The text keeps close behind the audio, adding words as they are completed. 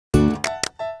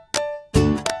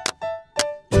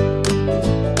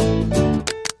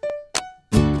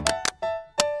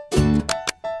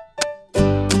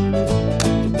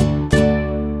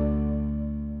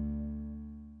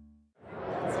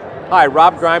Hi,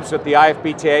 Rob Grimes with the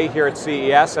IFBTA here at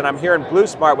CES, and I'm here in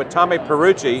Bluesmart with Tommy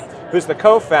Perucci, who's the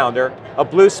co-founder of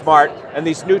Bluesmart and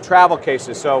these new travel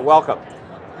cases, so welcome.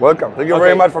 Welcome, thank you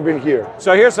very much for being here.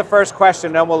 So here's the first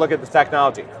question, then we'll look at the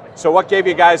technology. So what gave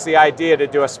you guys the idea to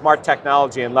do a smart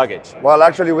technology in luggage? Well,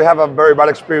 actually we have a very bad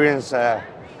experience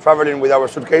traveling with our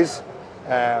suitcase.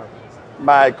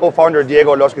 My co-founder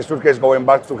Diego lost his suitcase going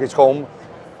back to his home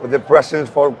with the presents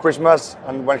for Christmas,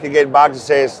 and when he gets back, he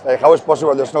says, how is it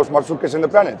possible there's no smart suitcase in the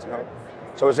planet? You know?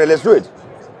 So we said, let's do it.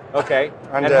 Okay,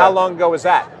 and how long ago was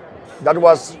that? That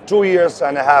was 2.5 years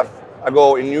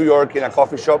ago in New York in a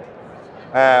coffee shop,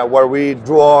 where we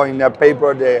draw in a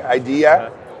paper the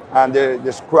idea and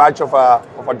the scratch of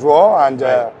a draw, and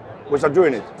we start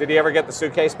doing it. Did he ever get the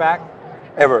suitcase back?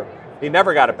 Ever. He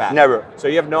never got it back? Never. So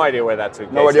you have no idea where that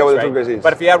suitcase is, No idea where the right? suitcase is.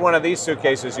 But if you had one of these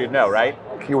suitcases, you'd know, right?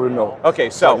 He would know.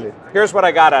 Okay, so here's what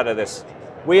I got out of this.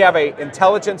 We have an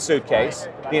intelligent suitcase.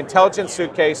 The intelligent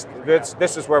suitcase,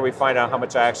 this is where we find out how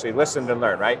much I actually listened and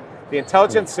learned, right? The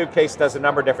intelligent suitcase does a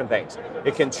number of different things.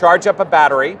 It can charge up a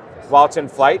battery while it's in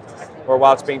flight or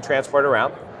while it's being transported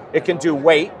around. It can do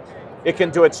weight. It can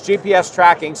do its GPS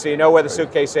tracking so you know where the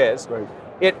suitcase is. Right.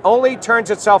 It only turns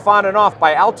itself on and off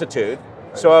by altitude.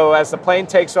 So as the plane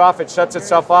takes off, it shuts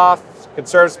itself off,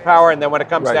 conserves power, and then when it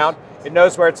comes down, it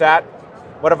knows where it's at.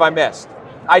 What have I missed?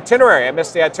 Itinerary, I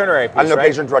missed the itinerary piece, and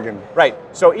location tracking. Right,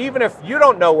 so even if you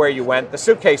don't know where you went, the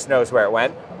suitcase knows where it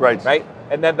went. Right,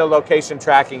 and then the location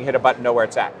tracking, hit a button, know where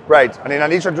it's at. Right, and in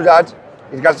addition to that,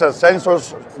 it has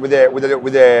sensors with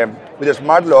a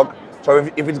smart lock, so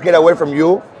if it gets away from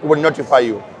you, it will notify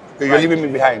you. So you're leaving me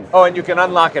behind. Oh, and you can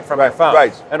unlock it from your phone.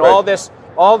 Right, and all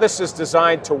this is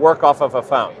designed to work off of a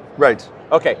phone. Right.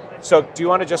 Okay, so do you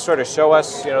want to just sort of show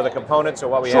us, the components of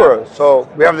what we have? Sure, so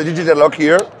we have the digital lock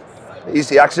here,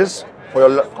 easy access for your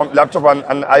laptop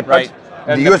and iPad. Right,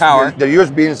 and the power. The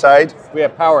USB inside. We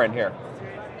have power in here.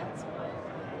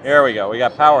 Here we go, we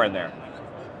got power in there.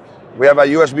 We have a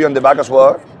USB on the back as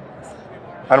well.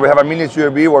 And we have a mini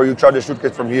USB where you charge the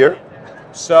suitcase from here.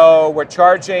 So we're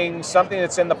charging something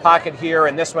that's in the pocket here,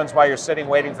 and this one's while you're sitting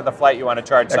waiting for the flight, you want to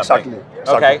charge something.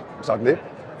 Exactly. Okay. Exactly.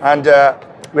 And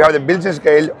we have the built-in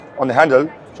scale on the handle,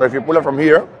 so if you pull it from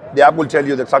here, the app will tell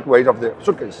you the exact weight of the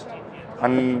suitcase.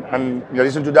 And in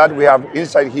addition to that, we have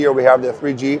inside here, we have the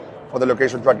 3G for the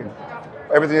location tracking.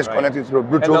 Everything is connected through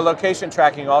Bluetooth. And the location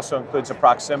tracking also includes a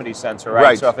proximity sensor,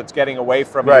 right? So if it's getting away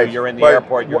from you, you're in the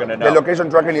airport, you're going to know. The location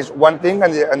tracking is one thing,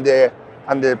 and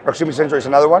the proximity sensor is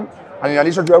another one. And in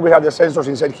addition to that, we have the sensors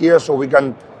inside here, so we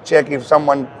can check if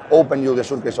someone opened you the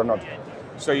suitcase or not.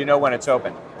 So you know when it's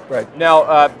open. Right. Now,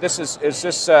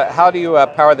 how do you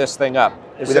power this thing up?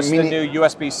 Is this the new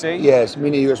USB-C? Yes,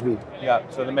 mini USB. Yeah,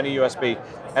 so the mini USB.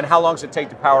 And how long does it take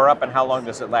to power up, and how long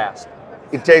does it last?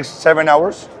 It takes 7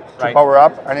 hours to power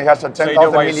up, and it has a 10,000 milliamp. So you do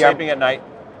it while you're sleeping at night?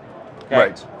 Okay.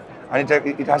 Right. And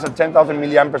it has a 10,000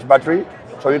 milliamp battery,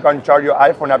 so you can charge your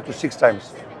iPhone up to 6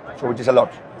 times, so which is a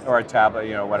lot. Or a tablet,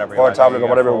 whatever. Or a tablet, or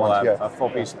whatever you want, A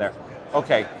full piece in there.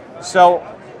 Okay, so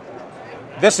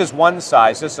this is one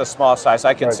size. This is a small size.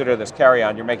 I consider this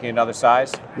carry-on. You're making another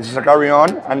size? This is a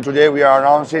carry-on, and today we are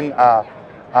announcing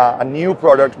a new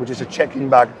product, which is a check-in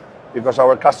bag, because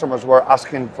our customers were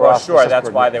asking for us. Sure, that's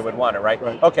why they would want it, right?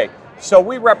 Okay, so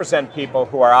we represent people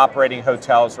who are operating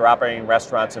hotels or operating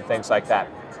restaurants and things like that.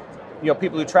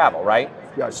 People who travel, right?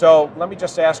 Yes. So let me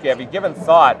just ask you, have you given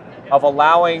thought of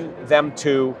allowing them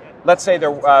to, let's say they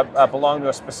belong to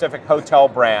a specific hotel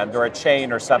brand or a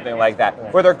chain or something like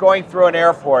that, where they're going through an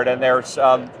airport and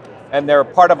they're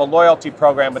part of a loyalty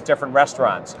program with different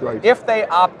restaurants. Right. If they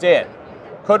opt in,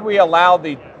 could we allow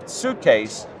the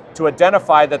suitcase to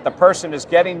identify that the person is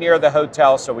getting near the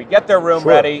hotel, so we get their room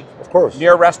ready, of course,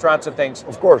 near restaurants and things?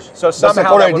 Of course. So somehow that's the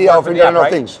whole idea of Internet of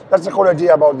Things. That's the whole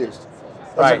idea about this.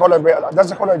 That's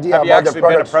the whole idea Have you about the actually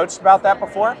products. been approached about that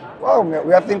before? Well,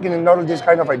 we are thinking in all of these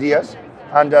kind of ideas,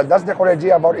 and that's the whole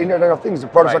idea about Internet of Things. The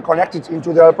products are connected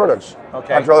into the other products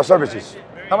and to other services.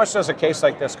 How much does a case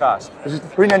like this cost? This is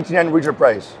 $399 retail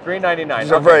price. $399.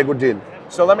 It's a very good deal.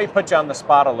 So let me put you on the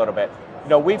spot a little bit.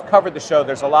 We've covered the show.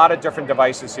 There's a lot of different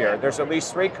devices here. There's at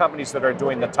least 3 companies that are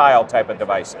doing the tile type of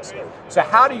devices. So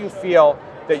how do you feel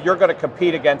that you're going to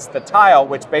compete against the tile,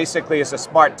 which basically is a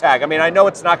smart tag? I mean, I know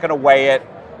it's not going to weigh it,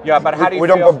 but how do you feel? We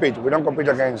don't compete. We don't compete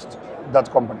against that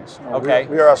companies. No, okay.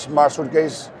 We are a smart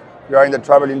suitcase. We are in the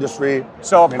travel industry.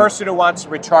 So a person who wants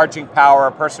recharging power,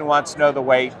 a person who wants to know the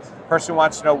weight, a person who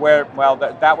wants to know where, well,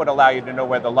 that would allow you to know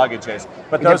where the luggage is.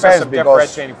 But those are some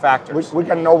differentiating factors. We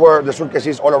can know where the suitcase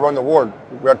is all around the world.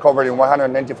 We are covered in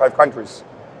 195 countries.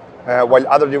 While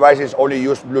other devices only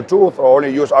use Bluetooth or only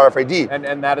use RFID.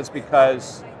 And that is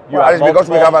because because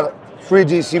we have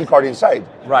 3G SIM card inside.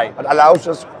 Right. It allows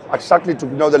us exactly to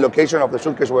know the location of the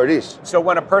suitcase where it is. So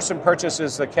when a person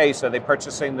purchases the case, are they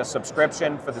purchasing the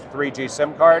subscription for the 3G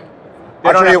SIM card?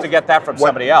 They don't have to get that from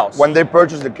somebody else. When they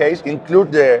purchase the case,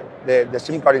 include the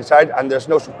SIM card inside, and there's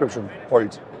no subscription for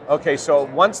it. Okay, so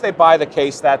once they buy the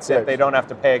case, that's it. They don't have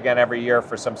to pay again every year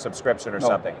for some subscription or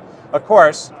something. Of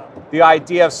course, the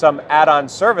idea of some add-on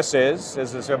services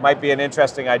it might be an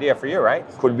interesting idea for you, right?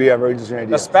 Could be a very interesting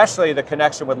idea. Especially the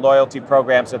connection with loyalty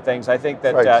programs and things. I think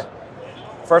that,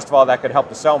 first of all, that could help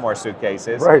to sell more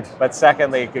suitcases. Right. But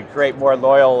secondly, it could create more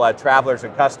loyal travelers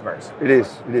and customers. It is,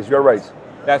 you're right.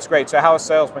 That's great. So how has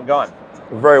sales been going?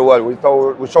 Very well. We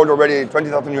sold already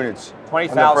 20,000 units.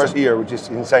 20,000 in the first year, which is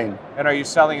insane. And are you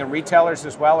selling in retailers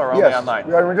as well, or only online?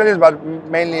 We are retailers, but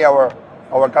mainly our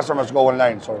customers go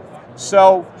online.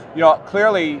 So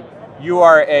clearly you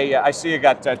are I see you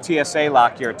got TSA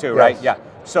lock here too, right? Yeah.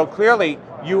 So clearly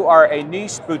you are a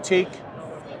niche boutique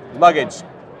luggage.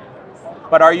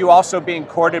 But are you also being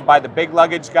courted by the big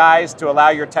luggage guys to allow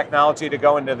your technology to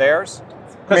go into theirs?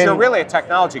 Because you're really a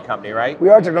technology company, right? We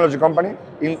are a technology company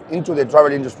into the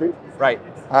travel industry. Right.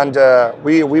 And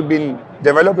we've been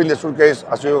developing the suitcase,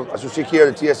 as you see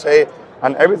here, the TSA,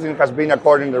 and everything has been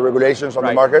according to the regulations of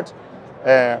the market.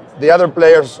 The other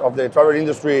players of the travel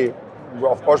industry,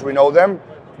 of course, we know them,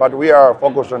 but we are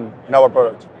focused on our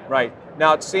product. Right.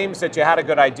 Now, it seems that you had a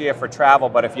good idea for travel,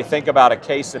 but if you think about a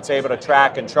case that's able to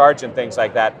track and charge and things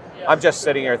like that, I'm just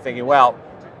sitting here thinking, well,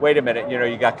 wait a minute,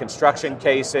 you got construction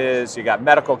cases, you got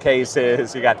medical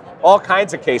cases, you got all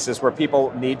kinds of cases where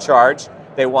people need charge,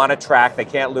 they want to track, they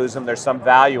can't lose them, there's some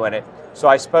value in it. So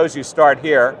I suppose you start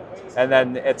here, and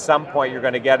then at some point you're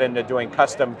going to get into doing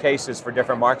custom cases for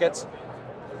different markets?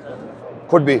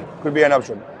 Could be an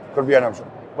option.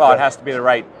 Well, it has to be the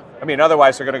right. I mean,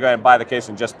 otherwise they're going to go ahead and buy the case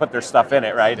and just put their stuff in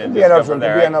it, right? And could be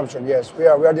an option. Yes, we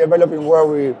are developing where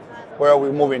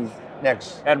we're moving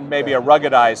next. And maybe a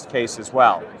ruggedized case as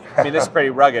well. I mean, this is pretty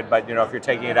rugged, but if you're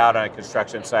taking it out on a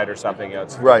construction site or something,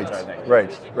 it's right. Cool.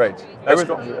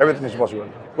 Everything is possible.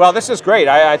 Well, this is great.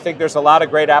 I think there's a lot of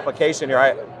great application here.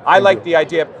 I like the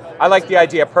idea. I like the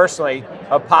idea personally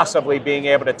of possibly being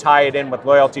able to tie it in with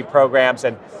loyalty programs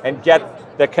and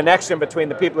get the connection between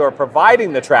the people who are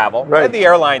providing the travel, and the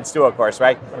airlines too, of course,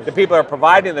 right? The people who are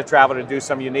providing the travel to do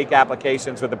some unique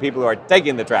applications with the people who are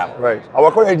taking the travel. Right.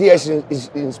 Our core idea is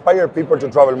inspire people to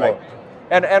travel more.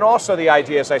 And also the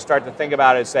idea, as I start to think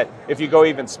about it, is that if you go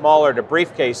even smaller to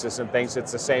briefcases and things,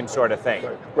 it's the same sort of thing.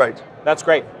 Right. That's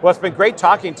great. Well, it's been great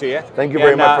talking to you. Thank you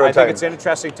very much for your time. I think it's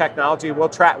interesting technology. We'll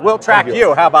track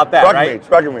you. How about that, right?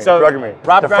 Track me.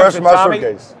 Rob the Grimes first and Tommy.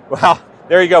 suitcase. Well,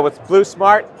 there you go with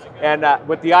Bluesmart and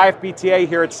with the IFBTA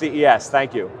here at CES.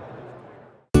 Thank you.